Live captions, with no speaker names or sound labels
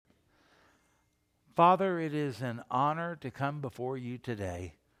Father, it is an honor to come before you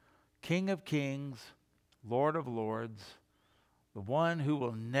today. King of kings, Lord of lords, the one who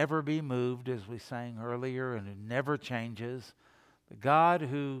will never be moved, as we sang earlier, and who never changes, the God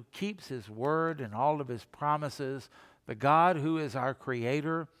who keeps his word and all of his promises, the God who is our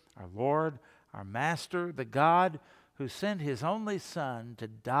creator, our Lord, our master, the God who sent his only Son to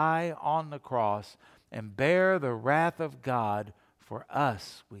die on the cross and bear the wrath of God for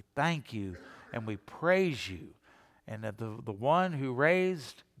us. We thank you and we praise you. And the one who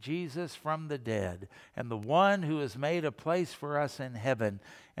raised Jesus from the dead, and the one who has made a place for us in heaven,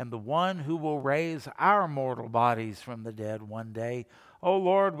 and the one who will raise our mortal bodies from the dead one day. Oh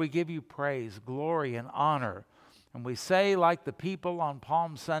Lord, we give you praise, glory, and honor. And we say, like the people on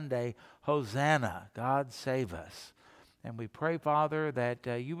Palm Sunday, Hosanna, God save us. And we pray, Father, that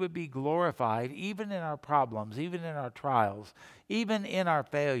you would be glorified even in our problems, even in our trials, even in our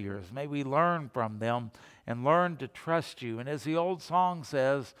failures. May we learn from them and learn to trust you. And as the old song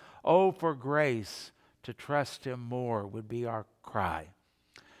says, oh, for grace to trust him more would be our cry.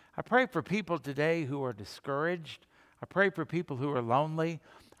 I pray for people today who are discouraged. I pray for people who are lonely.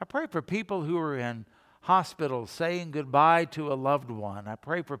 I pray for people who are in hospitals saying goodbye to a loved one. I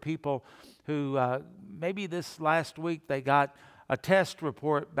pray for people who maybe this last week they got a test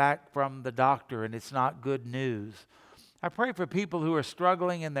report back from the doctor and it's not good news. I pray for people who are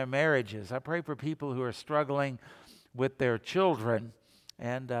struggling in their marriages. I pray for people who are struggling with their children,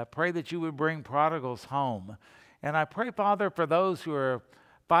 and pray that you would bring prodigals home. And I pray, Father, for those who are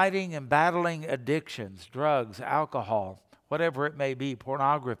fighting and battling addictions, drugs, alcohol, whatever it may be,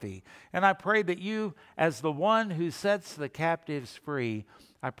 pornography. And I pray that you, as the one who sets the captives free,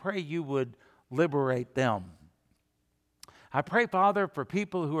 I pray you would liberate them. I pray, Father, for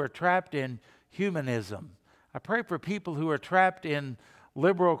people who are trapped in humanism. I pray for people who are trapped in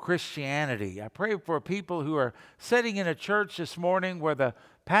liberal Christianity. I pray for people who are sitting in a church this morning where the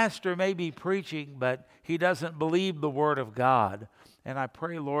pastor may be preaching, but he doesn't believe the Word of God. And I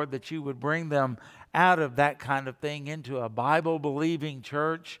pray, Lord, that you would bring them out of that kind of thing into a Bible-believing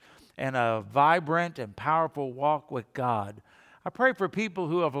church and a vibrant and powerful walk with God. I pray for people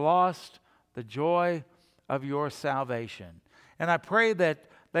who have lost the joy of your salvation. And I pray that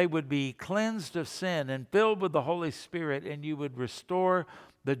they would be cleansed of sin and filled with the Holy Spirit, and you would restore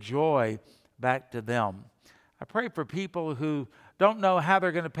the joy back to them. I pray for people who don't know how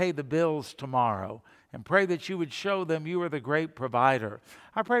they're going to pay the bills tomorrow, and pray that you would show them you are the great provider.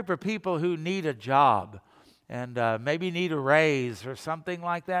 I pray for people who need a job and maybe need a raise or something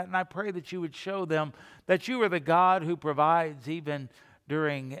like that, and I pray that you would show them that you are the God who provides even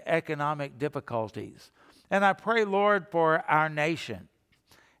during economic difficulties. And I pray, Lord, for our nation.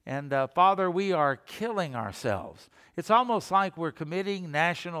 And Father, we are killing ourselves. It's almost like we're committing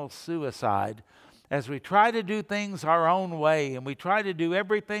national suicide as we try to do things our own way, and we try to do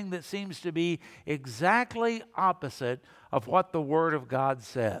everything that seems to be exactly opposite of what the Word of God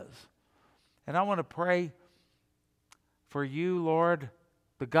says. And I want to pray for you, Lord,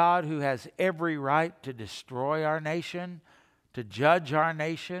 the God who has every right to destroy our nation, to judge our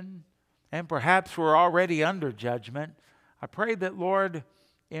nation, and perhaps we're already under judgment. I pray that, Lord,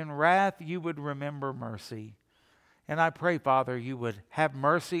 in wrath you would remember mercy. And I pray, Father, you would have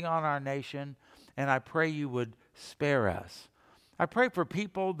mercy on our nation, and I pray you would spare us. I pray for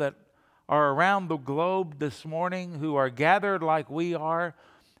people that are around the globe this morning who are gathered like we are,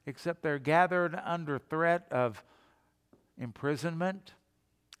 except they're gathered under threat of imprisonment,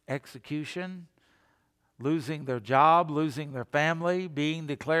 execution, losing their job, losing their family, being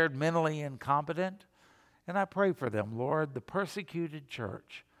declared mentally incompetent. And I pray for them, Lord, the persecuted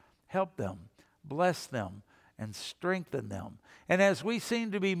church. Help them, bless them, and strengthen them. And as we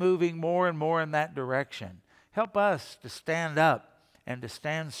seem to be moving more and more in that direction, help us to stand up and to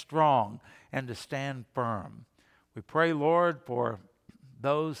stand strong and to stand firm. We pray, Lord, for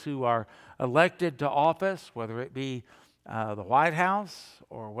those who are elected to office, whether it be the White House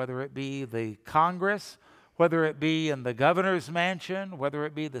or whether it be the Congress, whether it be in the governor's mansion, whether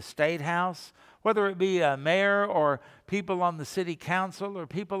it be the state house, whether it be a mayor or people on the city council or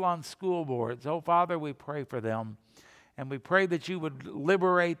people on school boards. Oh, Father, we pray for them. And we pray that you would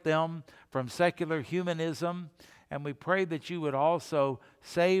liberate them from secular humanism. And we pray that you would also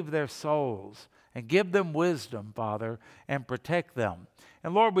save their souls and give them wisdom, Father, and protect them.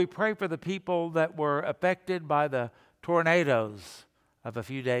 And Lord, we pray for the people that were affected by the tornadoes of a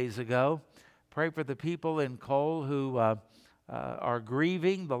few days ago. Pray for the people in Cole who are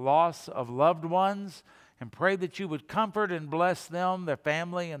grieving the loss of loved ones, and pray that you would comfort and bless them, their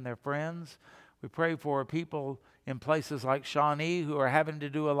family, and their friends. We pray for people in places like Shawnee who are having to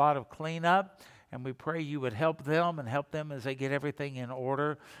do a lot of cleanup, And we pray you would help them as they get everything in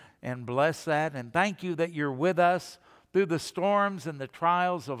order, and bless that. And thank you that you're with us through the storms and the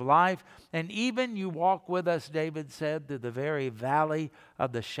trials of life. And even you walk with us, David said, through the very valley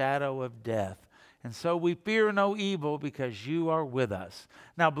of the shadow of death. And so we fear no evil because you are with us.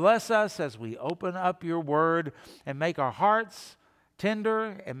 Now bless us as we open up your word and make our hearts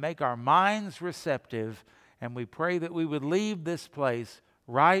tender and make our minds receptive. And we pray that we would leave this place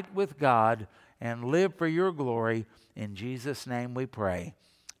right with God and live for your glory. In Jesus' name we pray.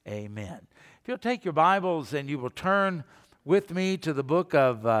 Amen. If you'll take your Bibles and you will turn with me to the book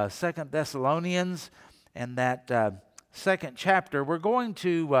of 2 Thessalonians and that second chapter, we're going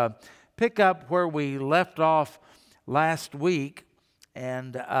to pick up where we left off last week,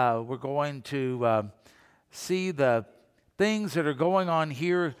 and we're going to see the things that are going on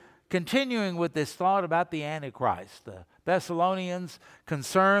here, continuing with this thought about the Antichrist. The Thessalonians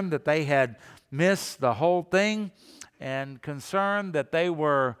concerned that they had missed the whole thing, and concerned that they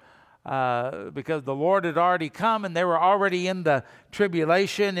were, because the Lord had already come and they were already in the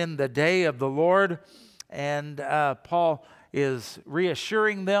tribulation in the day of the Lord. And Paul is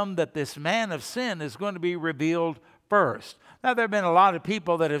reassuring them that this man of sin is going to be revealed first. Now, there have been a lot of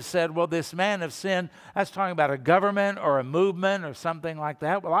people that have said, well, this man of sin, that's talking about a government or a movement or something like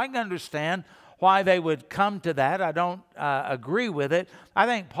that. Well, I can understand why they would come to that. I don't agree with it. I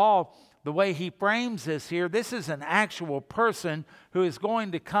think Paul, the way he frames this here, this is an actual person who is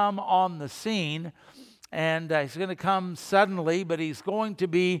going to come on the scene. And he's going to come suddenly, but he's going to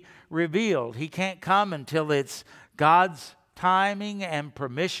be revealed. He can't come until it's God's timing and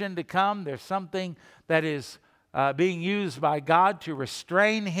permission to come. There's something that is being used by God to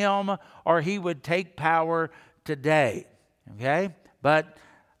restrain him, or he would take power today. Okay? But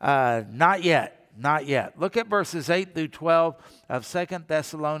not yet. Not yet. Look at verses 8 through 12 of 2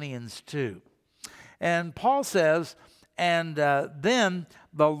 Thessalonians 2. And Paul says, and then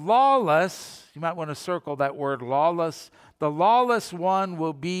the lawless, you might want to circle that word lawless, the lawless one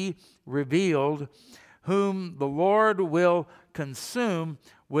will be revealed, whom the Lord will consume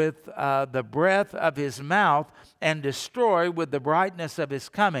with the breath of his mouth and destroy with the brightness of his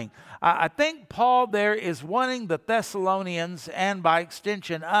coming. I think Paul there is wanting the Thessalonians, and by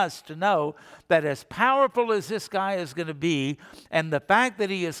extension us, to know that as powerful as this guy is going to be, and the fact that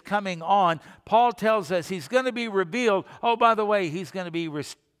he is coming on, Paul tells us he's going to be revealed. Oh, by the way, he's going to be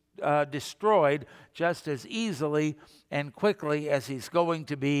destroyed just as easily and quickly as he's going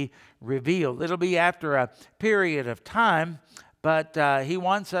to be revealed. It'll be after a period of time, but he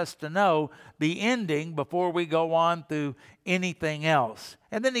wants us to know the ending before we go on through anything else.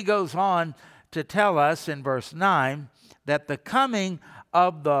 And then he goes on to tell us in verse 9 that the coming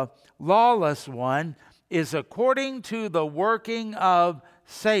of the lawless one is according to the working of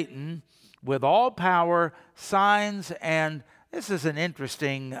Satan with all power, signs, and this is an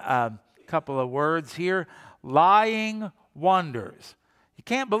interesting couple of words here, lying wonders. You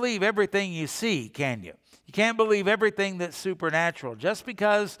can't believe everything you see, can you? You can't believe everything that's supernatural. Just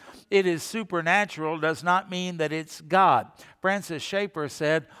because it is supernatural does not mean that it's God. Francis Schaeffer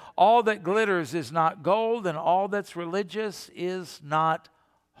said, all that glitters is not gold, and all that's religious is not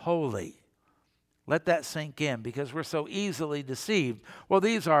holy. Let that sink in, because we're so easily deceived. Well,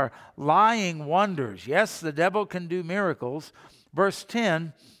 these are lying wonders. Yes, the devil can do miracles. Verse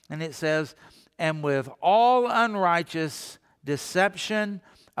 10, and it says, and with all unrighteous deception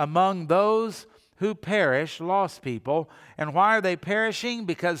among those who perish, lost people. And why are they perishing?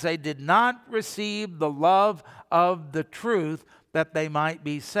 Because they did not receive the love of the truth that they might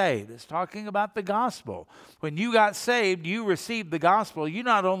be saved. It's talking about the gospel. When you got saved, you received the gospel. You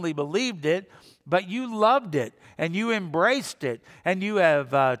not only believed it, but you loved it, and you embraced it, and you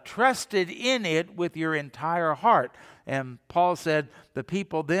have trusted in it with your entire heart. And Paul said the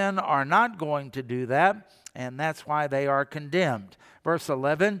people then are not going to do that, and that's why they are condemned. Verse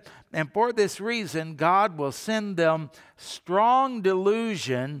 11, and for this reason God will send them strong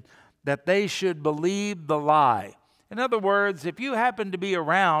delusion that they should believe the lie. In other words, if you happen to be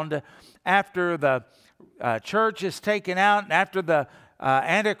around after the church is taken out and after the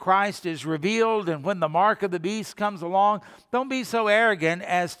Antichrist is revealed and when the mark of the beast comes along, don't be so arrogant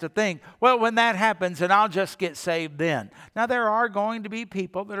as to think, well, when that happens, and I'll just get saved then. Now, there are going to be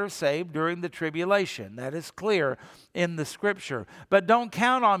people that are saved during the tribulation. That is clear in the Scripture. But don't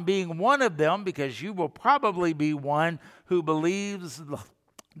count on being one of them, because you will probably be one who believes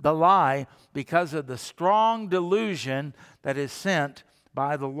the lie because of the strong delusion that is sent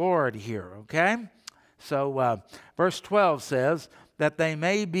by the Lord here, okay? So verse 12 says, that they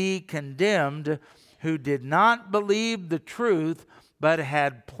may be condemned who did not believe the truth, but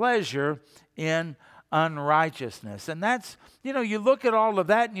had pleasure in unrighteousness. And that's, you look at all of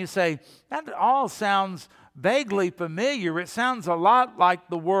that and you say, that all sounds vaguely familiar. It sounds a lot like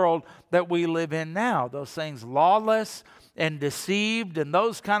the world that we live in now. Those things, lawless and deceived, and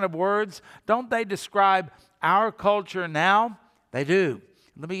those kind of words, don't they describe our culture now? They do.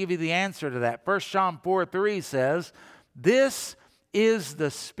 Let me give you the answer to that. 1 John 4:3 says, "This is the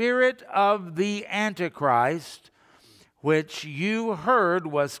spirit of the Antichrist, which you heard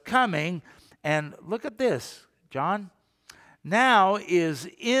was coming." And look at this, John. "Now is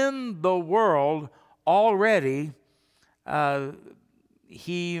in the world already.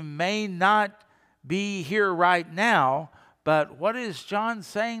 He may not be here right now." But what is John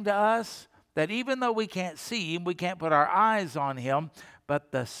saying to us? That even though we can't see him, we can't put our eyes on him,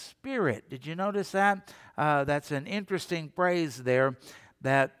 but the Spirit. Did you notice that? That's an interesting phrase there,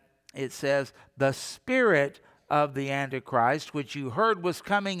 that it says, "The Spirit of the Antichrist, which you heard was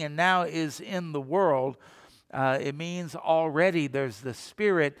coming and now is in the world." It means already there's the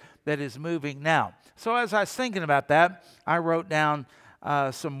Spirit that is moving now. So as I was thinking about that, I wrote down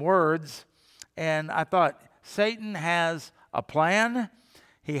some words, and I thought, Satan has a plan,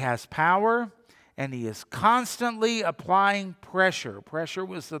 he has power, and he is constantly applying pressure. Pressure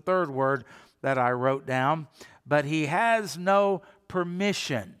was the third word that I wrote down, but he has no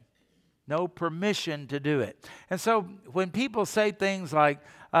permission. No permission to do it. And so when people say things like,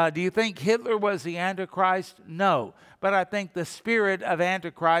 do you think Hitler was the Antichrist? No. But I think the spirit of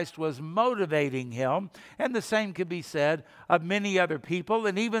Antichrist was motivating him. And the same could be said of many other people,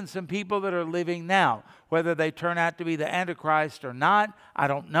 and even some people that are living now. Whether they turn out to be the Antichrist or not, I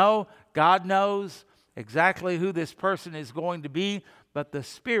don't know. God knows exactly who this person is going to be. But the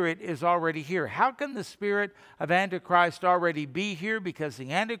Spirit is already here. How can the spirit of Antichrist already be here? Because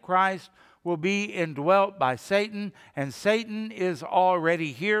the Antichrist will be indwelt by Satan, and Satan is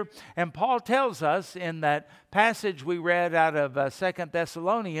already here. And Paul tells us in that passage we read out of 2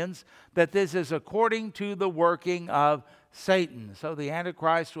 Thessalonians that this is according to the working of Satan. So the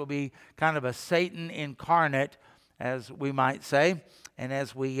Antichrist will be kind of a Satan incarnate, as we might say, and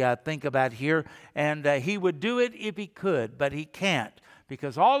as we think about here. And he would do it if he could, but he can't.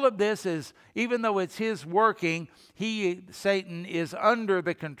 Because all of this is, even though it's his working, Satan is under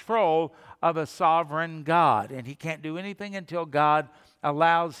the control of a sovereign God. And he can't do anything until God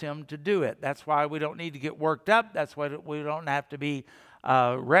allows him to do it. That's why we don't need to get worked up. That's why we don't have to be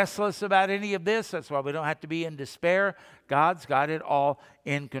restless about any of this. That's why we don't have to be in despair. God's got it all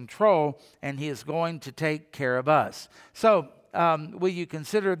in control, and he is going to take care of us. So, will you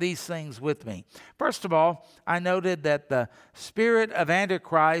consider these things with me? First of all, I noted that the spirit of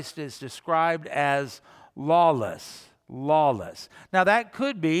Antichrist is described as lawless. Lawless. Now that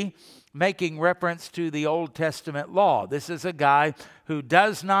could be making reference to the Old Testament law. This is a guy who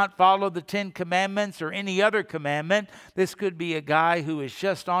does not follow the 10 Commandments or any other commandment. This could be a guy who is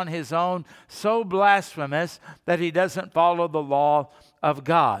just on his own, so blasphemous that he doesn't follow the law of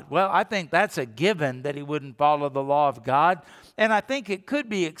God. Well, I think that's a given that he wouldn't follow the law of God. And I think it could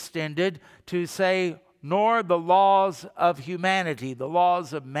be extended to say, nor the laws of humanity, the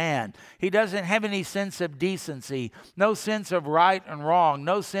laws of man. He doesn't have any sense of decency, no sense of right and wrong,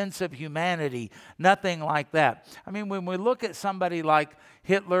 no sense of humanity, nothing like that. I mean, when we look at somebody like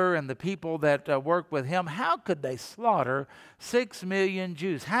Hitler and the people that work with him, how could they slaughter 6 million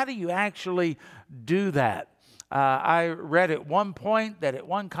Jews? How do you actually do that? I read at one point that at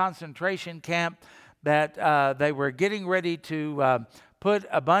one concentration camp that they were getting ready to put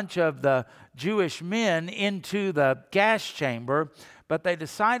a bunch of the Jewish men into the gas chamber, but they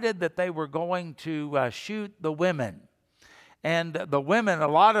decided that they were going to shoot the women. And the women, a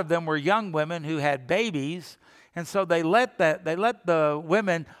lot of them were young women who had babies, and so they let the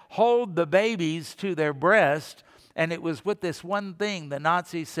women hold the babies to their breast. And it was with this one thing the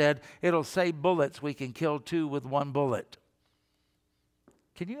Nazis said, it'll save bullets. We can kill 2 with 1 bullet.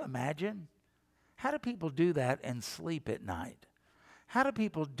 Can you imagine? How do people do that and sleep at night? How do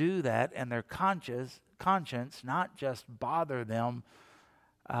people do that and their conscience not just bother them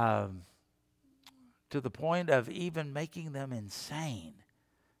to the point of even making them insane?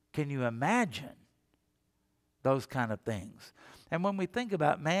 Can you imagine those kind of things? And when we think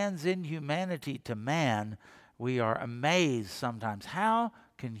about man's inhumanity to man, we are amazed sometimes. How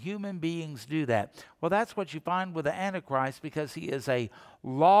can human beings do that? Well, that's what you find with the Antichrist, because he is a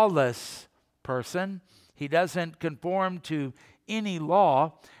lawless person. He doesn't conform to any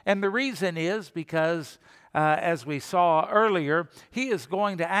law. And the reason is because, as we saw earlier, he is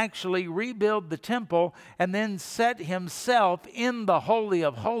going to actually rebuild the temple and then set himself in the Holy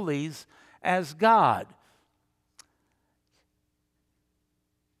of Holies as God.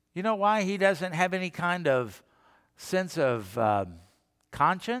 You know why he doesn't have any kind of sense of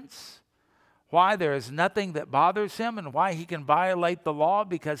conscience? Why there is nothing that bothers him and why he can violate the law?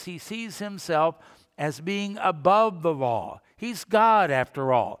 Because he sees himself as being above the law. He's God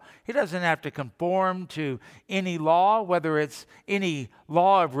after all. He doesn't have to conform to any law, whether it's any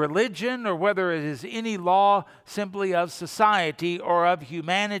law of religion or whether it is any law simply of society or of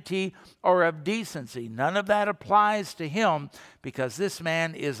humanity or of decency. None of that applies to him because this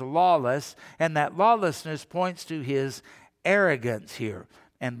man is lawless, and that lawlessness points to his arrogance here.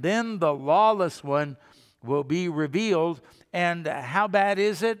 And then the lawless one will be revealed. And how bad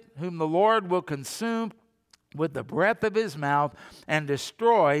is it? Whom the Lord will consume with the breath of his mouth and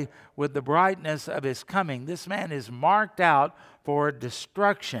destroy with the brightness of his coming. This man is marked out for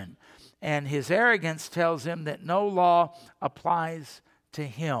destruction. And his arrogance tells him that no law applies to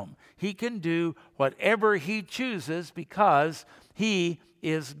him. He can do whatever he chooses because he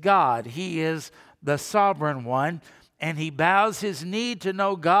is God. He is the sovereign one. And he bows his knee to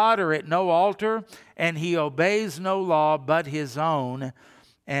no God or at no altar, and he obeys no law but his own.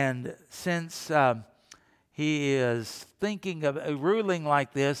 And since he is thinking of ruling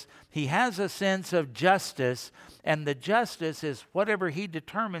like this, he has a sense of justice, and the justice is whatever he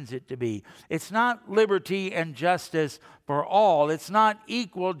determines it to be. It's not liberty and justice for all. It's not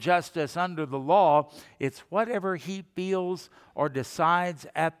equal justice under the law. It's whatever he feels or decides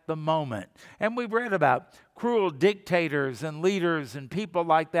at the moment. And we've read about cruel dictators and leaders and people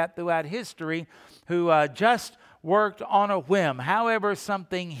like that throughout history who just worked on a whim. However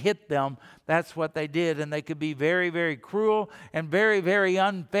something hit them, that's what they did. And they could be very, very cruel and very, very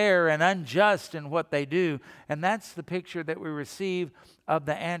unfair and unjust in what they do. And that's the picture that we receive of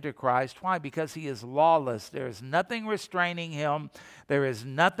the Antichrist. Why? Because he is lawless. There is nothing restraining him. There is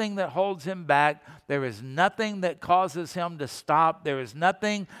nothing that holds him back. There is nothing that causes him to stop. There is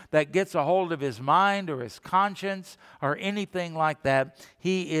nothing that gets a hold of his mind or his conscience or anything like that.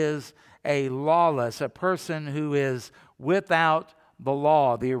 He is a person who is without the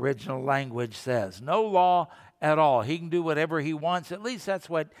law, the original language says. No law at all. He can do whatever he wants. At least that's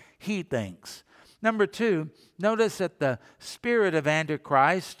what he thinks. Number 2, notice that the spirit of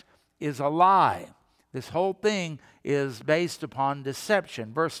Antichrist is a lie. This whole thing is based upon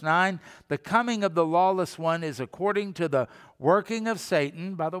deception. Verse 9, the coming of the lawless one is according to the working of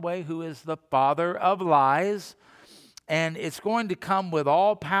Satan, by the way, who is the father of lies. And it's going to come with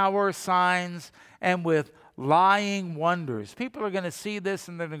all power, signs, and with lying wonders. People are going to see this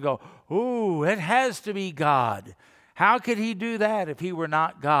and they're going to go, ooh, it has to be God. How could he do that if he were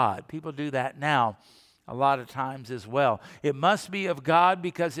not God? People do that now a lot of times as well. It must be of God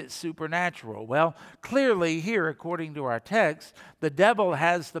because it's supernatural. Well, clearly here, according to our text, the devil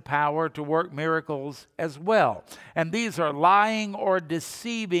has the power to work miracles as well. And these are lying or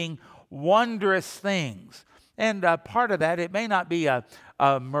deceiving, wondrous things. And part of that, it may not be a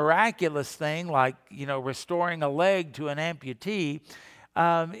miraculous thing like, restoring a leg to an amputee.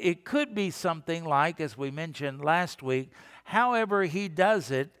 It could be something like, as we mentioned last week, however he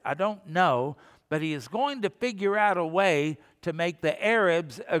does it, I don't know, but he is going to figure out a way to make the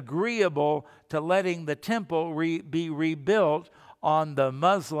Arabs agreeable to letting the temple be rebuilt on the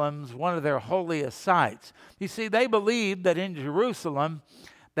Muslims, one of their holiest sites. You see, they believed that in Jerusalem,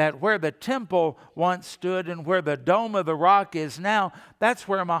 that where the temple once stood and where the Dome of the Rock is now, that's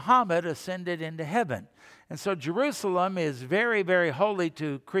where Muhammad ascended into heaven. And so Jerusalem is very, very holy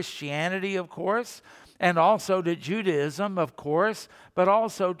to Christianity, of course, and also to Judaism, of course, but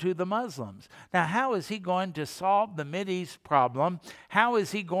also to the Muslims. Now, how is he going to solve the Mideast problem? How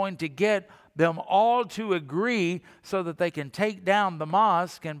is he going to get them all to agree so that they can take down the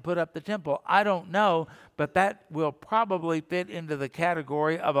mosque and put up the temple? I don't know, but that will probably fit into the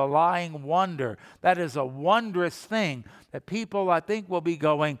category of a lying wonder. That is a wondrous thing that people, I think, will be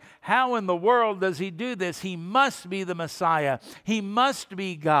going, how in the world does he do this? He must be the Messiah. He must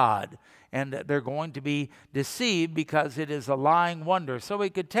be God. And they're going to be deceived because it is a lying wonder. So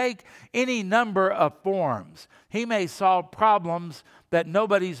it could take any number of forms. He may solve problems that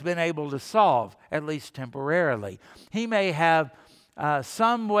nobody's been able to solve, at least temporarily. He may have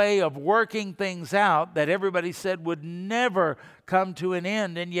some way of working things out that everybody said would never come to an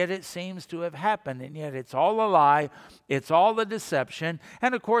end, and yet it seems to have happened. And yet it's all a lie. It's all a deception.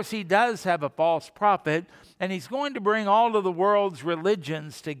 And of course, he does have a false prophet, and he's going to bring all of the world's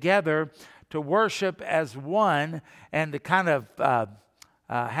religions together to worship as one and to kind of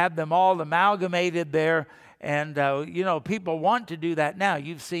have them all amalgamated there. And, people want to do that now.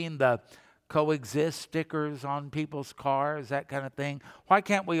 You've seen the coexist stickers on people's cars, that kind of thing. Why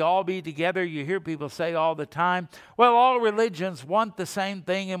can't we all be together? You hear people say all the time, well, all religions want the same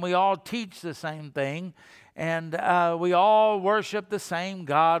thing and we all teach the same thing. And we all worship the same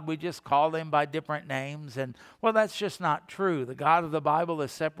God. We just call him by different names. And, well, that's just not true. The God of the Bible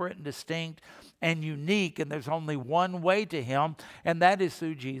is separate and distinct and unique, and there's only one way to him, and that is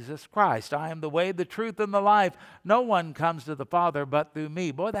through Jesus Christ. I am the way, the truth, and the life. No one comes to the Father but through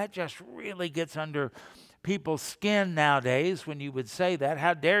me. Boy, that just really gets under people's skin nowadays when you would say that.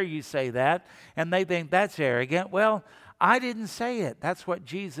 How dare you say that? And they think that's arrogant. Well, I didn't say it. That's what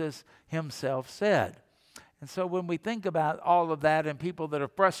Jesus himself said. And so when we think about all of that and people that are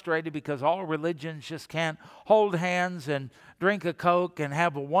frustrated because all religions just can't hold hands and drink a Coke and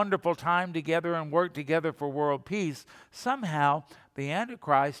have a wonderful time together and work together for world peace, somehow the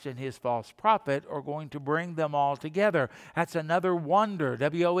Antichrist and his false prophet are going to bring them all together. That's another wonder,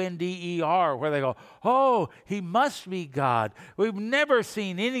 W-O-N-D-E-R, where they go, oh, he must be God. We've never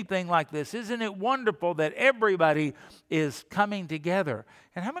seen anything like this. Isn't it wonderful that everybody is coming together?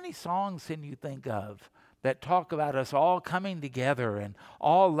 And how many songs can you think of that talk about us all coming together and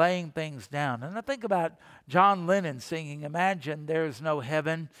all laying things down? And I think about John Lennon singing, imagine there's no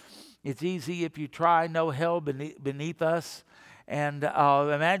heaven. It's easy if you try, no hell beneath us. And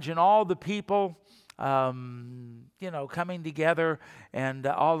imagine all the people, coming together and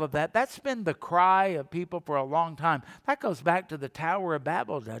all of that. That's been the cry of people for a long time. That goes back to the Tower of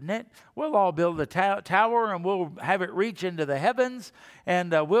Babel, doesn't it? We'll all build a tower and we'll have it reach into the heavens,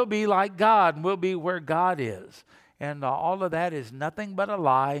 and we'll be like God, and we'll be where God is. And all of that is nothing but a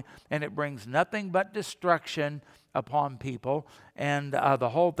lie, and it brings nothing but destruction upon people, and the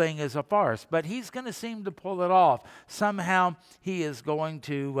whole thing is a farce. But he's going to seem to pull it off. Somehow he is going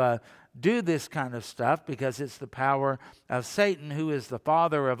to do this kind of stuff because it's the power of Satan, who is the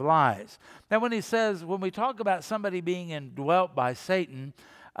father of lies. Now when we talk about somebody being indwelt by Satan,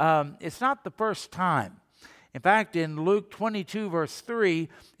 it's not the first time. In fact, in Luke 22 verse 3,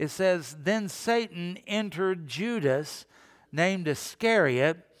 it says, then Satan entered Judas, named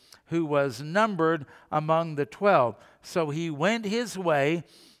Iscariot, who was numbered among the 12. So he went his way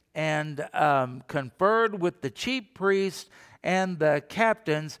and conferred with the chief priests and the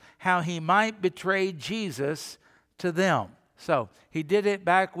captains how he might betray Jesus to them. So he did it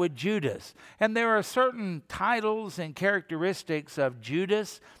back with Judas. And there are certain titles and characteristics of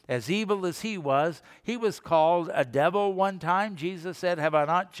Judas. As evil as he was called a devil one time. Jesus said, have I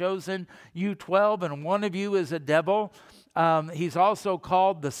not chosen you 12, and one of you is a devil? He's also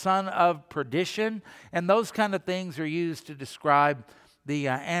called the son of perdition, and those kind of things are used to describe the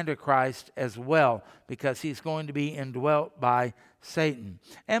Antichrist as well, because he's going to be indwelt by Satan.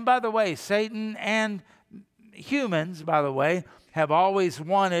 And by the way, Satan and humans, by the way, have always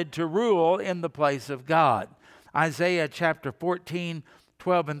wanted to rule in the place of God. Isaiah chapter 14,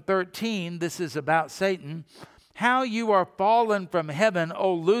 12 and 13, this is about Satan. How you are fallen from heaven,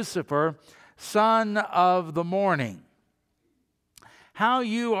 O Lucifer, son of the morning. How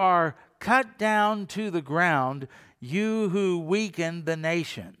you are cut down to the ground, you who weaken the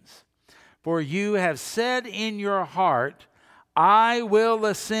nations. For you have said in your heart, I will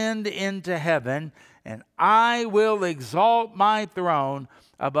ascend into heaven, and I will exalt my throne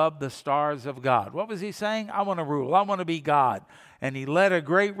above the stars of God. What was he saying? I want to rule. I want to be God. And he led a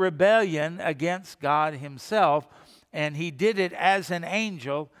great rebellion against God himself, and he did it as an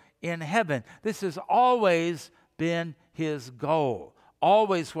angel in heaven. This has always been his goal.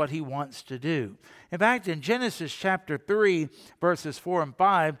 Always what he wants to do. In fact, in Genesis chapter 3, verses 4 and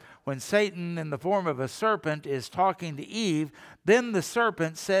 5, when Satan in the form of a serpent is talking to Eve, then the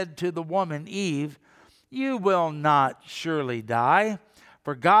serpent said to the woman Eve, you will not surely die,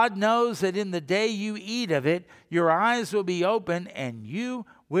 for God knows that in the day you eat of it, your eyes will be open and you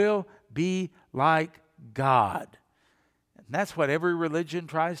will be like God. And that's what every religion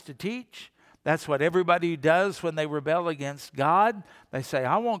tries to teach. That's what everybody does when they rebel against God. They say,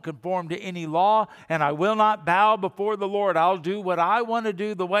 I won't conform to any law, and I will not bow before the Lord. I'll do what I want to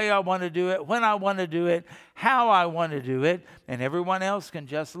do, the way I want to do it, when I want to do it, how I want to do it, and everyone else can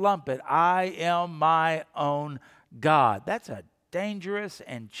just lump it. I am my own God. That's a dangerous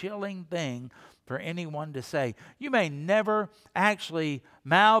and chilling thing for anyone to say. You may never actually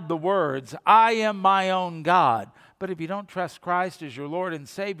mouth the words, I am my own God. But if you don't trust Christ as your Lord and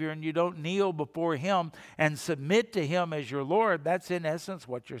Savior, and you don't kneel before him and submit to him as your Lord, that's in essence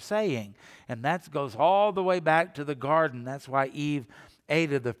what you're saying. And that goes all the way back to the garden. That's why Eve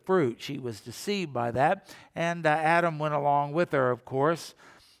ate of the fruit. She was deceived by that. And Adam went along with her, of course.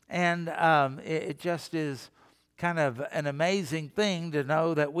 And it just is kind of an amazing thing to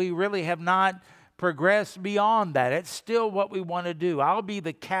know that we really have not progressed beyond that. It's still what we want to do. I'll be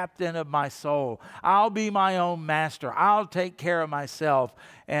the captain of my soul. I'll be my own master. I'll take care of myself.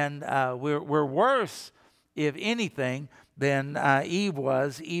 And we're worse, if anything, than Eve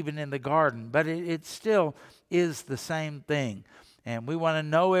was even in the garden. But it still is the same thing. And we want to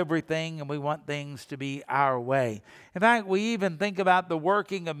know everything, and we want things to be our way. In fact, we even think about the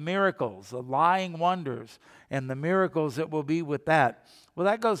working of miracles, the lying wonders, and the miracles that will be with that. Well,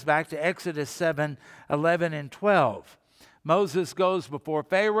 that goes back to Exodus 7:11 and 12. Moses goes before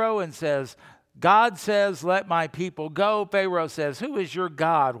Pharaoh and says, God says, let my people go. Pharaoh says, who is your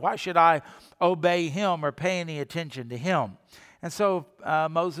God? Why should I obey him or pay any attention to him? And so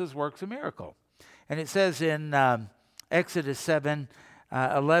Moses works a miracle. And it says in Exodus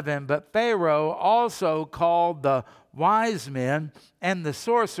 7:11, but Pharaoh also called the wise men and the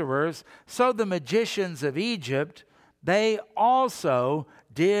sorcerers, so the magicians of Egypt, they also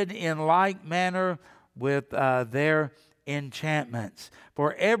did in like manner with their enchantments.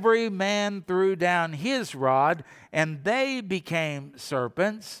 For every man threw down his rod, and they became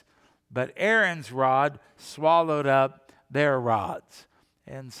serpents, but Aaron's rod swallowed up their rods.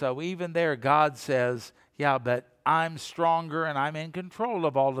 And so even there, God says, yeah, but I'm stronger and I'm in control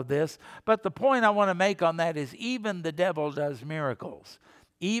of all of this. But the point I want to make on that is even the devil does miracles.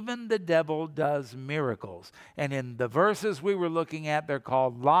 Even the devil does miracles. And in the verses we were looking at, they're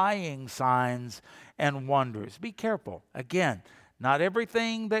called lying signs and wonders. Be careful. Again, not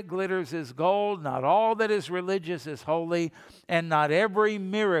everything that glitters is gold. Not all that is religious is holy. And not every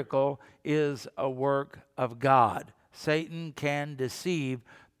miracle is a work of God. Satan can deceive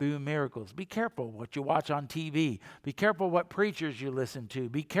through miracles. Be careful what you watch on TV. Be careful what preachers you listen to.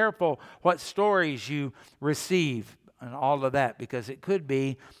 Be careful what stories you receive and all of that, because it could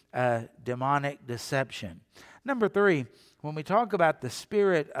be a demonic deception. Number 3, when we talk about the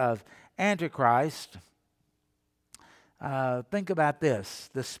spirit of Antichrist, think about this.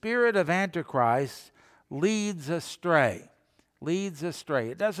 The spirit of Antichrist leads astray. Leads astray.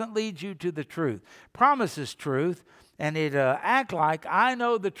 It doesn't lead you to the truth. Promises truth, and it act like, I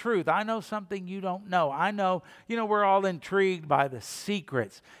know the truth. I know something you don't know. I know, we're all intrigued by the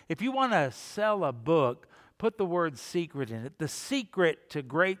secrets. If you want to sell a book, put the word secret in it. The secret to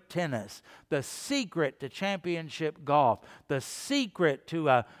great tennis. The secret to championship golf. The secret to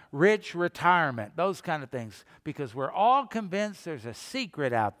a rich retirement. Those kind of things. Because we're all convinced there's a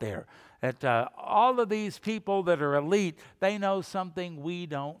secret out there. That all of these people that are elite, they know something we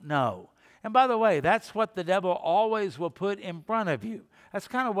don't know. And by the way, that's what the devil always will put in front of you. That's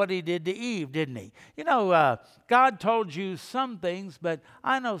kind of what he did to Eve, didn't he? God told you some things, but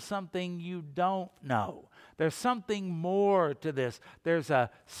I know something you don't know. There's something more to this. There's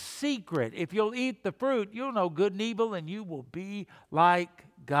a secret. If you'll eat the fruit, you'll know good and evil, and you will be like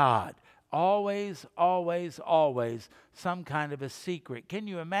God. Always, always, always some kind of a secret. Can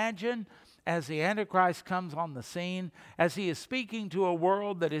you imagine as the Antichrist comes on the scene, as he is speaking to a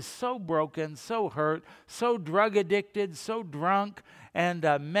world that is so broken, so hurt, so drug addicted, so drunk, and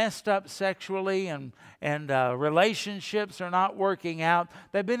messed up sexually, and relationships are not working out.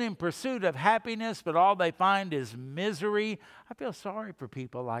 They've been in pursuit of happiness, but all they find is misery. I feel sorry for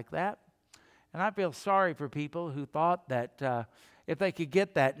people like that. And I feel sorry for people who thought that if they could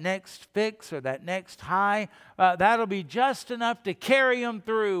get that next fix or that next high, that'll be just enough to carry them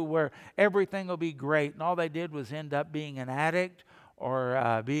through where everything will be great. And all they did was end up being an addict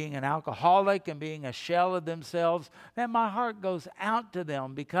or being an alcoholic and being a shell of themselves. And my heart goes out to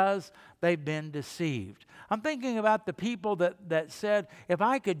them because they've been deceived. I'm thinking about the people that said, if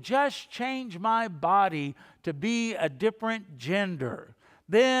I could just change my body to be a different gender,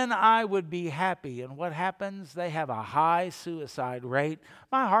 then I would be happy. And what happens? They have a high suicide rate.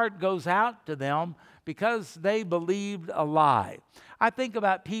 My heart goes out to them because they believed a lie. I think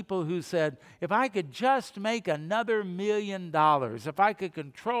about people who said, if I could just make another $1 million, if I could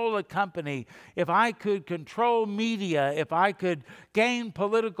control a company, if I could control media, if I could gain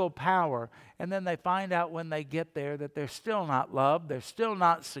political power, and then they find out when they get there that they're still not loved, they're still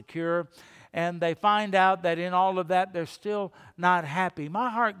not secure, and they find out that in all of that, they're still not happy. My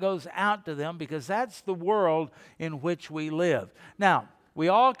heart goes out to them because that's the world in which we live. Now, we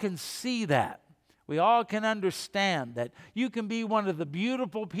all can see that. We all can understand that you can be one of the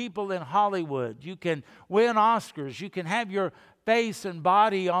beautiful people in Hollywood. You can win Oscars. You can have your face and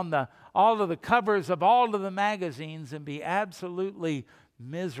body on all of the covers of all of the magazines and be absolutely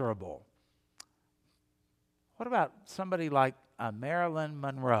miserable. What about somebody like Marilyn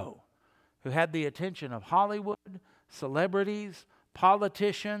Monroe, who had the attention of Hollywood, celebrities,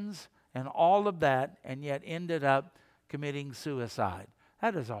 politicians, and all of that, and yet ended up committing suicide.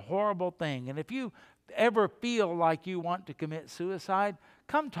 That is a horrible thing. And if you ever feel like you want to commit suicide,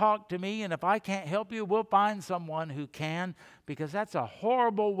 come talk to me, and if I can't help you, we'll find someone who can, because that's a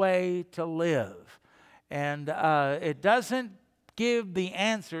horrible way to live. And it doesn't give the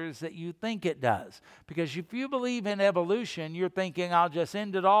answers that you think it does. Because if you believe in evolution, you're thinking, I'll just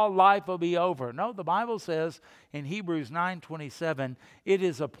end it all, life will be over. No, the Bible says in Hebrews 9:27, it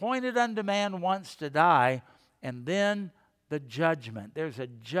is appointed unto man once to die, and then the judgment. There's a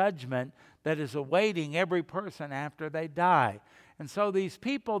judgment that is awaiting every person after they die. And so these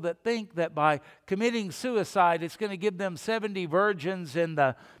people that think that by committing suicide, it's going to give them 70 virgins in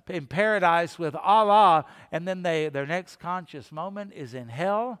paradise with Allah, and then their next conscious moment is in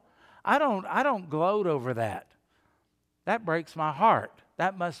hell. I don't gloat over that. That breaks my heart.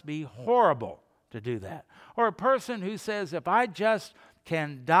 That must be horrible to do that. Or a person who says, if I just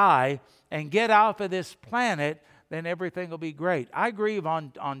can die and get off of this planet, then everything will be great. I grieve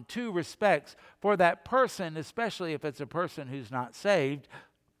on two respects. For that person, especially if it's a person who's not saved,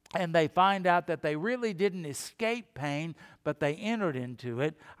 and they find out that they really didn't escape pain, but they entered into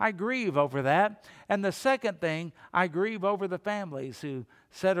it, I grieve over that. And the second thing, I grieve over the families who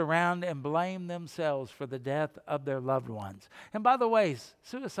sit around and blame themselves for the death of their loved ones. And by the way,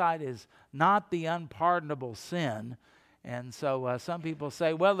 suicide is not the unpardonable sin. And so some people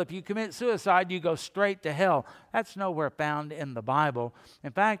say, well, if you commit suicide, you go straight to hell. That's nowhere found in the Bible.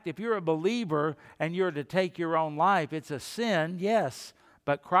 In fact, if you're a believer and you're to take your own life, it's a sin, yes,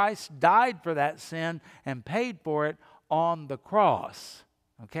 but Christ died for that sin and paid for it on the cross.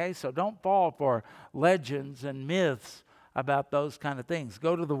 Okay, so don't fall for legends and myths about those kind of things.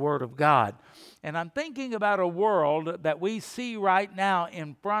 Go to the Word of God. And I'm thinking about a world that we see right now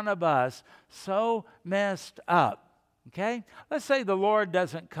in front of us so messed up. Okay? Let's say the Lord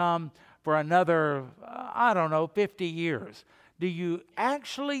doesn't come for another, 50 years. Do you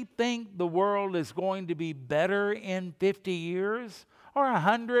actually think the world is going to be better in 50 years? Or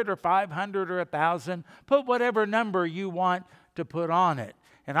 100 or 500 or 1,000? Put whatever number you want to put on it.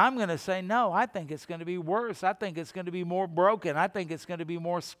 And I'm going to say, no, I think it's going to be worse. I think it's going to be more broken. I think it's going to be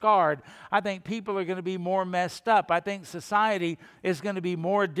more scarred. I think people are going to be more messed up. I think society is going to be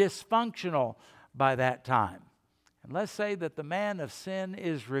more dysfunctional by that time. And let's say that the man of sin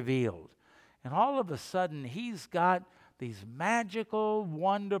is revealed. And all of a sudden, he's got these magical,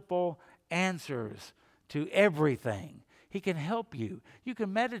 wonderful answers to everything. He can help you. You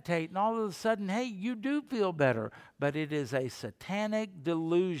can meditate, and all of a sudden, hey, you do feel better. But it is a satanic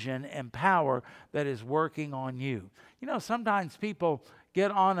delusion and power that is working on you. You know, sometimes people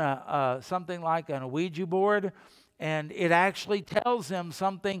get on something like a Ouija board, and it actually tells them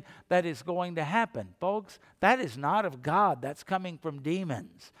something that is going to happen. Folks, that is not of God. That's coming from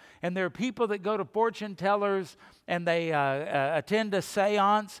demons. And there are people that go to fortune tellers and they attend a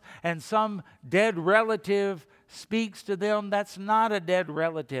seance, and some dead relative speaks to them. That's not a dead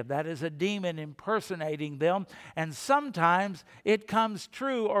relative. That is a demon impersonating them. And sometimes it comes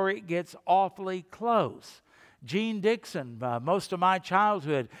true, or it gets awfully close. Gene Dixon, most of my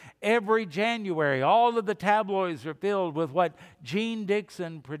childhood, every January, all of the tabloids are filled with what Gene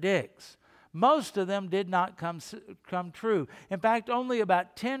Dixon predicts. Most of them did not come true. In fact, only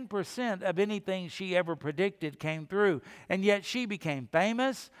about 10% of anything she ever predicted came through. And yet she became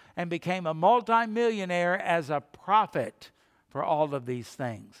famous and became a multimillionaire as a prophet for all of these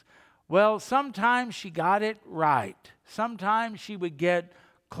things. Well, sometimes she got it right. Sometimes she would get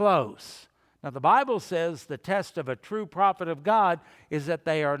close. Now, the Bible says the test of a true prophet of God is that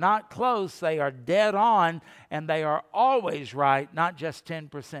they are not close, they are dead on, and they are always right, not just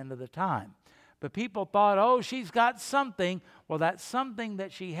 10% of the time. But people thought, oh, she's got something. Well, that something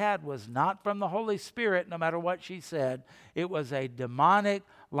that she had was not from the Holy Spirit, no matter what she said. It was a demonic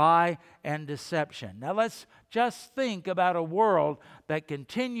lie and deception. Now, let's just think about a world that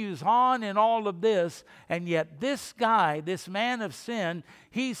continues on in all of this, and yet this guy, this man of sin,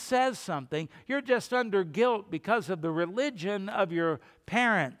 he says something. You're just under guilt because of the religion of your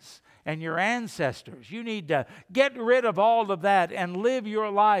parents and your ancestors. You need to get rid of all of that and live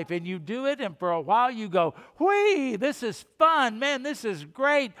your life. And you do it, and for a while you go, whee, this is fun. Man, this is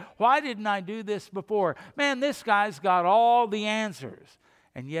great. Why didn't I do this before? Man, this guy's got all the answers.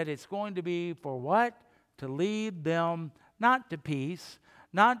 And yet it's going to be for what? To lead them not to peace,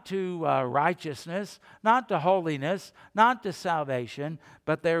 not to righteousness, not to holiness, not to salvation,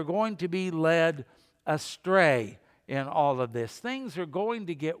 but they're going to be led astray in all of this. Things are going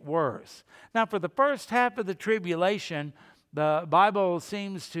to get worse. Now, for the first half of the tribulation, the Bible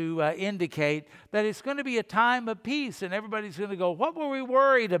seems to indicate that it's going to be a time of peace, and everybody's going to go, what were we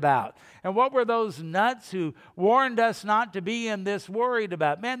worried about? And what were those nuts who warned us not to be in this worried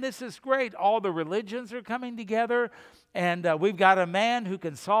about? Man, this is great. All the religions are coming together, and we've got a man who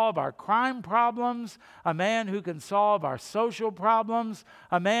can solve our crime problems, a man who can solve our social problems,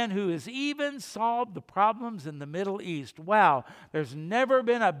 a man who has even solved the problems in the Middle East. Wow, there's never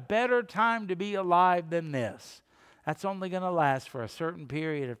been a better time to be alive than this. That's only going to last for a certain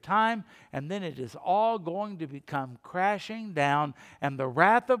period of time, and then it is all going to become crashing down, and the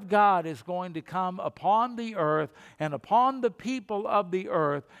wrath of God is going to come upon the earth and upon the people of the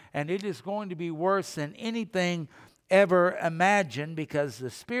earth, and it is going to be worse than anything ever imagined, because the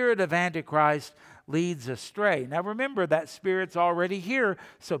spirit of Antichrist leads astray. Now remember, that spirit's already here,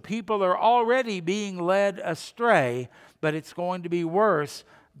 so people are already being led astray, but it's going to be worse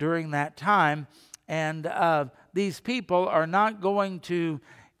during that time. And these people are not going to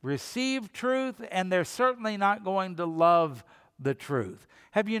receive truth, and they're certainly not going to love the truth.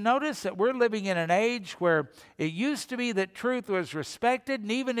 Have you noticed that we're living in an age where it used to be that truth was respected,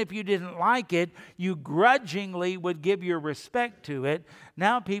 and even if you didn't like it, you grudgingly would give your respect to it.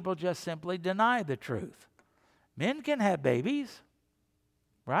 Now people just simply deny the truth. Men can have babies,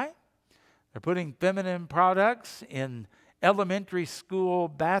 right? They're putting feminine products in elementary school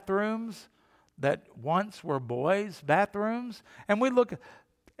bathrooms that once were boys' bathrooms. And we look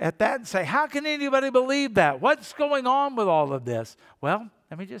at that and say, how can anybody believe that? What's going on with all of this? Well,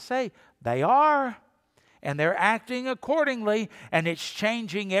 let me just say, they are. And they're acting accordingly. And it's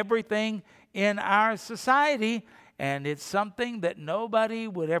changing everything in our society. And it's something that nobody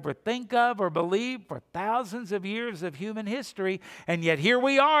would ever think of or believe for thousands of years of human history. And yet here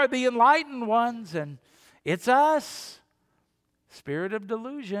we are, the enlightened ones. And it's us. Spirit of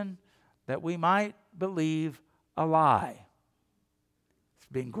delusion, that we might believe a lie. It's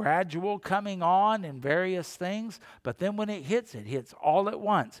been gradual coming on in various things, but then when it hits all at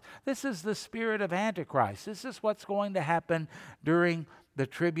once. This is the spirit of Antichrist. This is what's going to happen during the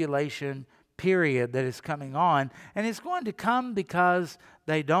tribulation period that is coming on. And it's going to come because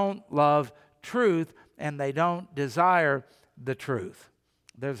they don't love truth and they don't desire the truth.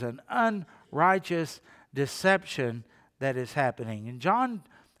 There's an unrighteous deception that is happening. In John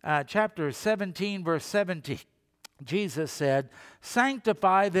chapter 17, verse 17, Jesus said,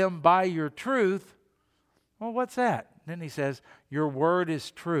 sanctify them by your truth. Well, what's that? Then he says, your word is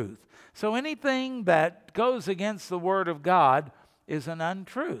truth. So anything that goes against the word of God is an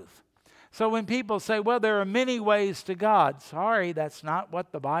untruth. So when people say, well, there are many ways to God, sorry, that's not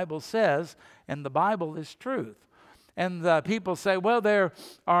what the Bible says, and the Bible is truth. And people say, well, there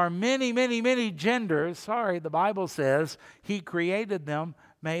are many, many, many genders. Sorry, the Bible says he created them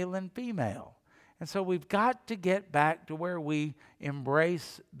male and female. And so we've got to get back to where we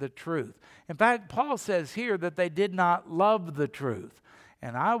embrace the truth. In fact, Paul says here that they did not love the truth.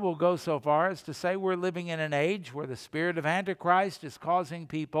 And I will go so far as to say we're living in an age where the spirit of Antichrist is causing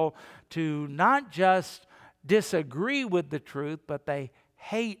people to not just disagree with the truth, but they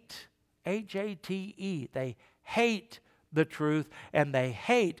hate, H-A-T-E, they hate the truth, and they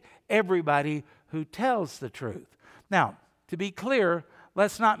hate everybody who tells the truth. Now, to be clear,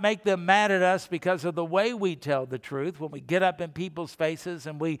 let's not make them mad at us because of the way we tell the truth. When we get up in people's faces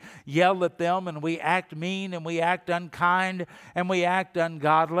and we yell at them and we act mean and we act unkind and we act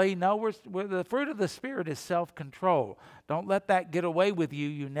ungodly. No, the fruit of the Spirit is self-control. Don't let that get away with you.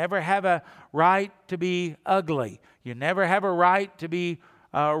 You never have a right to be ugly. You never have a right to be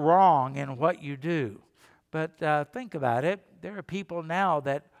wrong in what you do. But think about it. There are people now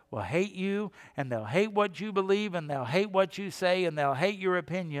that will hate you, and they'll hate what you believe, and they'll hate what you say, and they'll hate your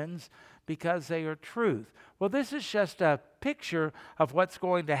opinions because they are truth. Well, this is just a picture of what's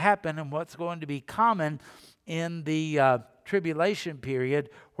going to happen and what's going to be common in the tribulation period,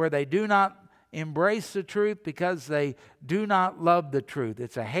 where they do not embrace the truth because they do not love the truth.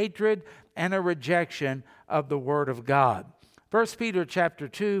 It's a hatred and a rejection of the Word of God. 1 Peter chapter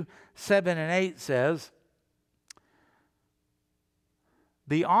 2, 7 and 8 says,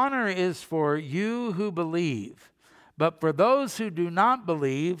 the honor is for you who believe, but for those who do not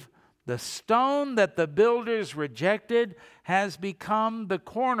believe, the stone that the builders rejected has become the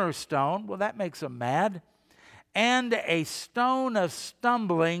cornerstone. Well, that makes them mad. And a stone of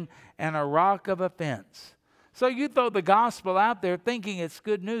stumbling and a rock of offense. So you throw the gospel out there thinking it's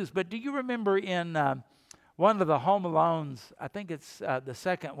good news. But do you remember in one of the Home Alones, I think it's the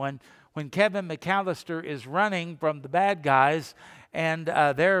second one, when Kevin McAllister is running from the bad guys, and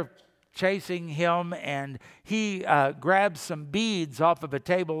they're chasing him, and he grabs some beads off of a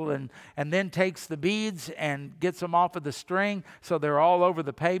table and then takes the beads and gets them off of the string so they're all over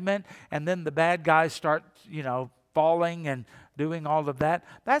the pavement, and then the bad guys start, falling and doing all of that.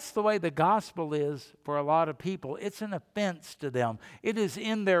 That's the way the gospel is for a lot of people. It's an offense to them. It is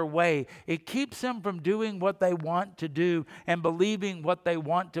in their way. It keeps them from doing what they want to do and believing what they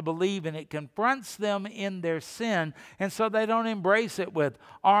want to believe, and it confronts them in their sin, and so they don't embrace it with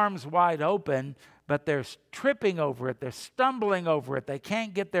arms wide open, but they're tripping over it. They're stumbling over it. They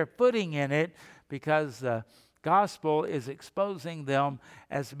can't get their footing in it because the gospel is exposing them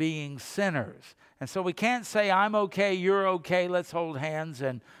as being sinners. And so we can't say, I'm okay, you're okay, let's hold hands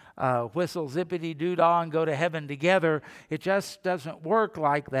and whistle zippity-doo-dah and go to heaven together. It just doesn't work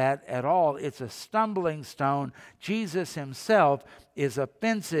like that at all. It's a stumbling stone. Jesus himself is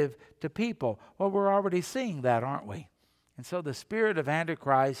offensive to people. Well, we're already seeing that, aren't we? And so the spirit of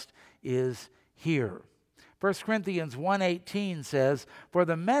Antichrist is here. 1 Corinthians 1:18 says, for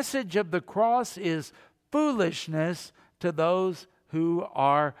the message of the cross is foolishness to those who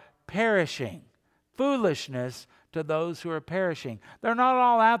are perishing. Foolishness to those who are perishing. They're not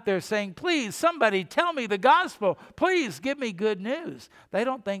all out there saying, please, somebody tell me the gospel. Please give me good news. They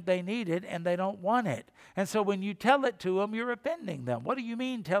don't think they need it, and they don't want it. And so when you tell it to them, you're offending them. What do you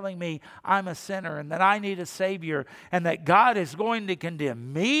mean telling me I'm a sinner and that I need a Savior and that God is going to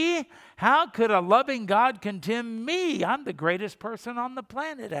condemn me? How could a loving God condemn me? I'm the greatest person on the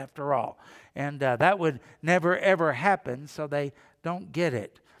planet after all. And that would never, ever happen, so they don't get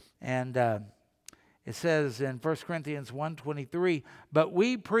it. And it says in 1 Corinthians 1:23, but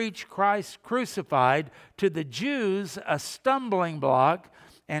we preach Christ crucified, to the Jews a stumbling block,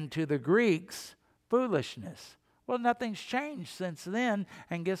 and to the Greeks foolishness. Well, nothing's changed since then,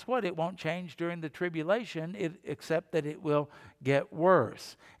 and guess what? It won't change during the tribulation, except that it will get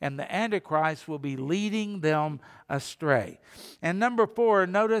worse. And the Antichrist will be leading them astray. And number 4,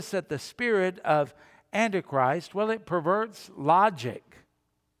 notice that the spirit of Antichrist, well, it perverts logic.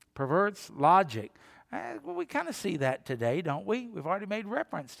 Perverts logic. Well, we kind of see that today, don't we? We've already made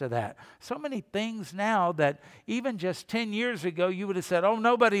reference to that. So many things now that even just 10 years ago you would have said, oh,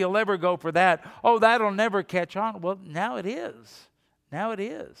 nobody will ever go for that. Oh, that'll never catch on. Well, now it is. Now it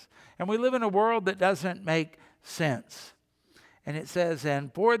is. And we live in a world that doesn't make sense. And it says,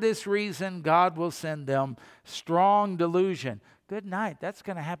 and for this reason God will send them strong delusion. Good night. That's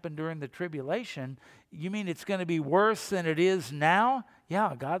going to happen during the tribulation. You mean it's going to be worse than it is now?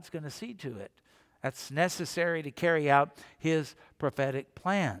 Yeah, God's going to see to it. That's necessary to carry out his prophetic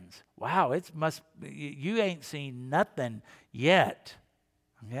plans. Wow, you ain't seen nothing yet.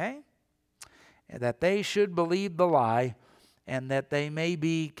 Okay? That they should believe the lie, and that they may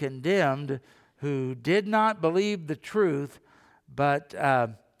be condemned who did not believe the truth, but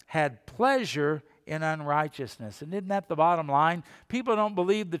had pleasure in unrighteousness. And isn't that the bottom line? People don't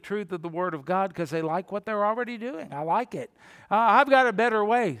believe the truth of the Word of God because they like what they're already doing. I like it. I've got a better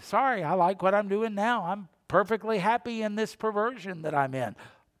way. Sorry, I like what I'm doing now. I'm perfectly happy in this perversion that I'm in.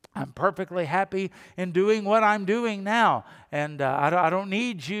 I'm perfectly happy in doing what I'm doing now. And I don't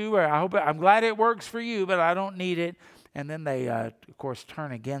need you. Or I'm glad it works for you, but I don't need it. And then they, of course,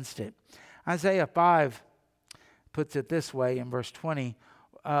 turn against it. Isaiah 5 puts it this way in verse 20.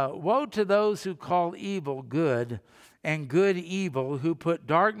 Woe to those who call evil good and good evil, who put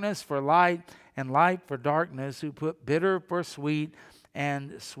darkness for light and light for darkness, who put bitter for sweet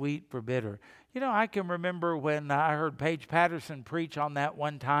and sweet for bitter. I can remember when I heard Paige Patterson preach on that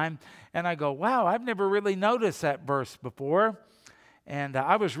one time, and I go, wow, I've never really noticed that verse before. And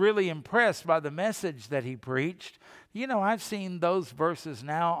I was really impressed by the message that he preached. I've seen those verses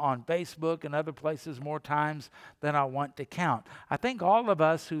now on Facebook and other places more times than I want to count. I think all of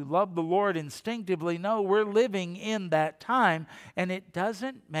us who love the Lord instinctively know we're living in that time, and it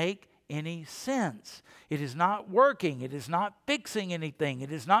doesn't make any sense. It is not working. It is not fixing anything.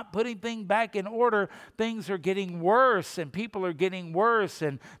 It is not putting things back in order. Things are getting worse, and people are getting worse,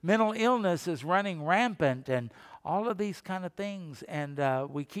 and mental illness is running rampant, and all of these kind of things, and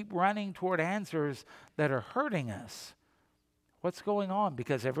we keep running toward answers that are hurting us. What's going on?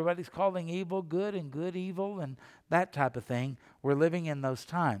 Because everybody's calling evil good and good evil and that type of thing. We're living in those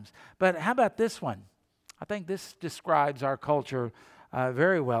times. But how about this one? I think this describes our culture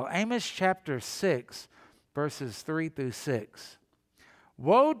very well. Amos chapter 6, verses 3 through 6.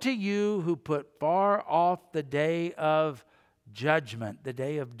 Woe to you who put far off the day of judgment, the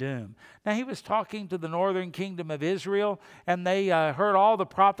day of doom. Now he was talking to the northern kingdom of Israel, and they heard all the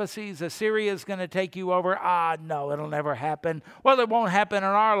prophecies. Assyria is going to take you over. No, it'll never happen. Well, it won't happen in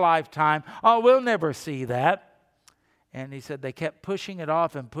our lifetime. Oh, we'll never see that. And he said they kept pushing it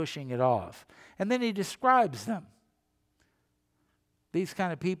off and pushing it off. And then he describes them. These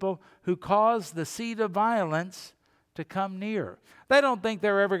kind of people who cause the seed of violence to come near. They don't think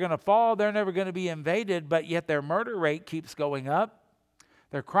they're ever going to fall. They're never going to be invaded, but yet their murder rate keeps going up.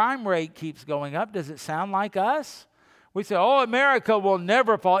 Their crime rate keeps going up. Does it sound like us? We say, oh, America will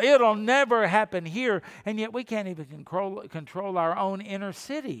never fall. It'll never happen here. And yet we can't even control our own inner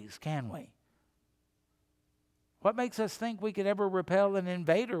cities, can we? What makes us think we could ever repel an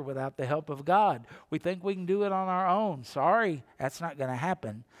invader without the help of God? We think we can do it on our own. Sorry, that's not going to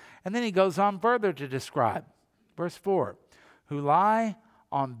happen. And then he goes on further to describe. Verse 4, who lie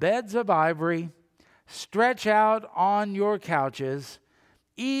on beds of ivory, stretch out on your couches,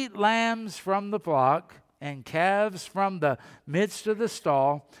 eat lambs from the flock and calves from the midst of the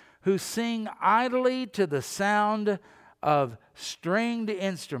stall, who sing idly to the sound of stringed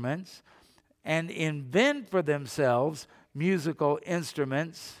instruments, and invent for themselves musical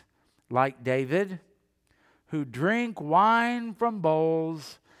instruments like David, who drink wine from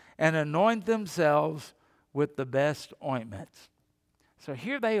bowls and anoint themselves with the best ointments. So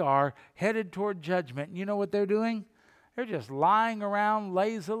here they are, headed toward judgment. And you know what they're doing? They're just lying around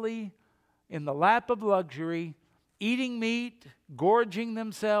lazily in the lap of luxury, eating meat, gorging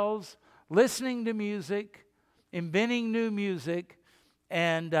themselves, listening to music, inventing new music,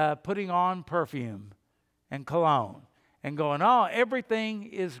 and putting on perfume and cologne and going, oh, everything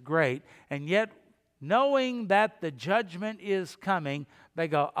is great. And yet, knowing that the judgment is coming, they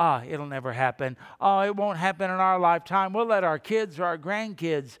go, it'll never happen. Oh, it won't happen in our lifetime. We'll let our kids or our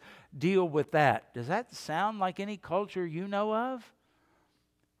grandkids deal with that. Does that sound like any culture you know of?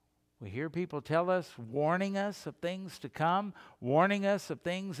 We hear people tell us, warning us of things to come, warning us of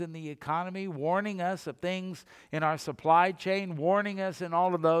things in the economy, warning us of things in our supply chain, warning us in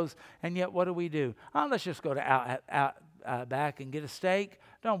all of those. And yet what do? Let's just go to back and get a steak.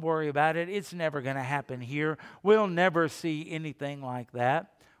 Don't worry about it. It's never going to happen here. We'll never see anything like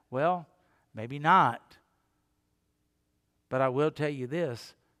that. Well, maybe not. But I will tell you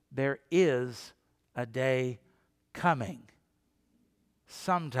this. There is a day coming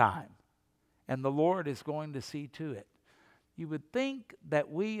sometime, and the Lord is going to see to it. You would think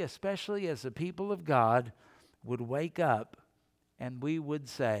that we, especially as the people of God, would wake up and we would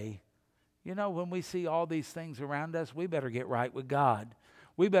say, you know, when we see all these things around us, we better get right with God.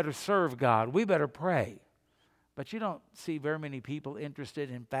 We better serve God. We better pray. But you don't see very many people interested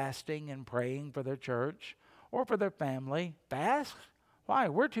in fasting and praying for their church or for their family. Fast? Why?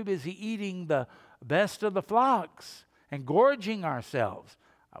 We're too busy eating the best of the flocks and gorging ourselves.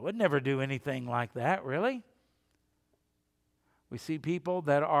 I would never do anything like that, really. We see people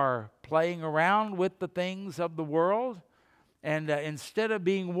that are playing around with the things of the world, and instead of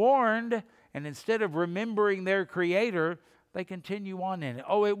being warned and instead of remembering their Creator, they continue on in it.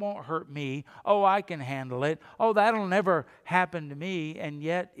 Oh, it won't hurt me. Oh, I can handle it. Oh, that'll never happen to me. And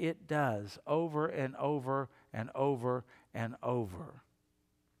yet it does, over and over and over and over.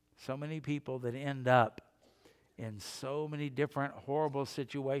 So many people that end up in so many different horrible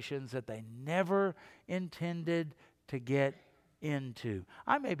situations that they never intended to get into.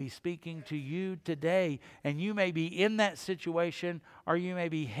 I may be speaking to you today, and you may be in that situation, or you may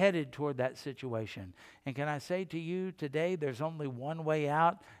be headed toward that situation. And can I say to you today, there's only one way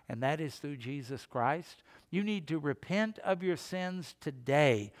out, and that is through Jesus Christ. You need to repent of your sins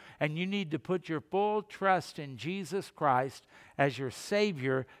today, and you need to put your full trust in Jesus Christ as your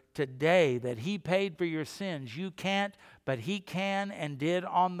Savior today, that He paid for your sins. You can't, but He can and did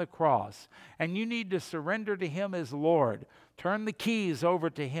on the cross. And you need to surrender to Him as Lord. Turn the keys over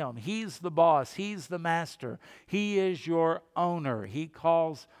to Him. He's the boss. He's the master. He is your owner. He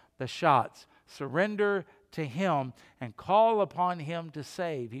calls the shots. Surrender to Him and call upon Him to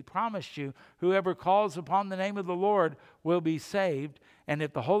save. He promised you, whoever calls upon the name of the Lord will be saved. And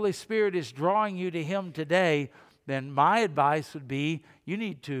if the Holy Spirit is drawing you to Him today, then my advice would be you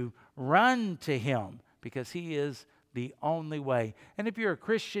need to run to Him, because He is the only way. And if you're a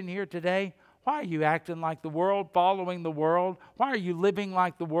Christian here today, why are you acting like the world, following the world? Why are you living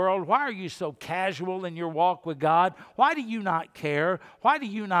like the world? Why are you so casual in your walk with God? Why do you not care? Why do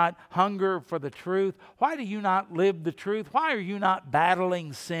you not hunger for the truth? Why do you not live the truth? Why are you not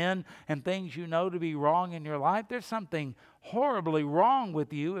battling sin and things you know to be wrong in your life? There's something horribly wrong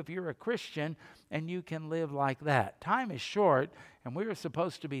with you if you're a Christian and you can live like that. Time is short, and we are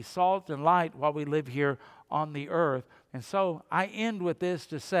supposed to be salt and light while we live here on the earth. And so I end with this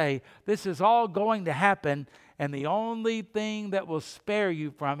to say, this is all going to happen, and the only thing that will spare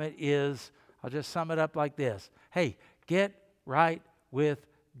you from it is, I'll just sum it up like this. Hey, get right with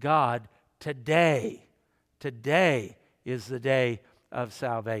God today. Today is the day of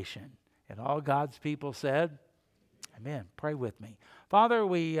salvation. And all God's people said, amen. Pray with me. Father,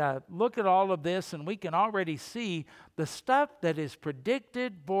 we look at all of this and we can already see the stuff that is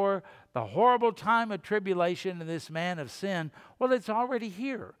predicted for the horrible time of tribulation in this man of sin. Well, it's already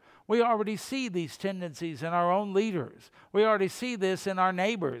here. We already see these tendencies in our own leaders. We already see this in our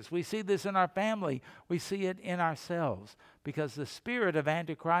neighbors. We see this in our family. We see it in ourselves because the spirit of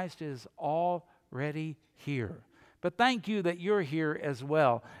Antichrist is already here. But thank you that you're here as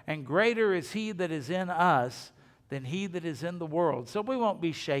well. And greater is he that is in us than he that is in the world. So we won't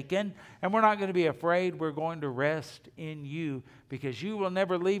be shaken, and we're not going to be afraid. We're going to rest in you because you will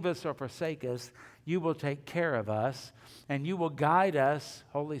never leave us or forsake us. You will take care of us, and you will guide us,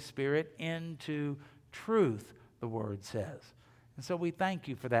 Holy Spirit, into truth, the Word says. And so we thank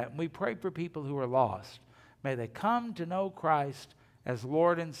you for that. And we pray for people who are lost. May they come to know Christ as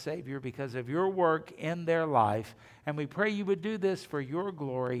Lord and Savior because of your work in their life. And we pray you would do this for your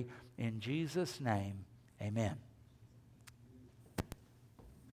glory. In Jesus' name, amen.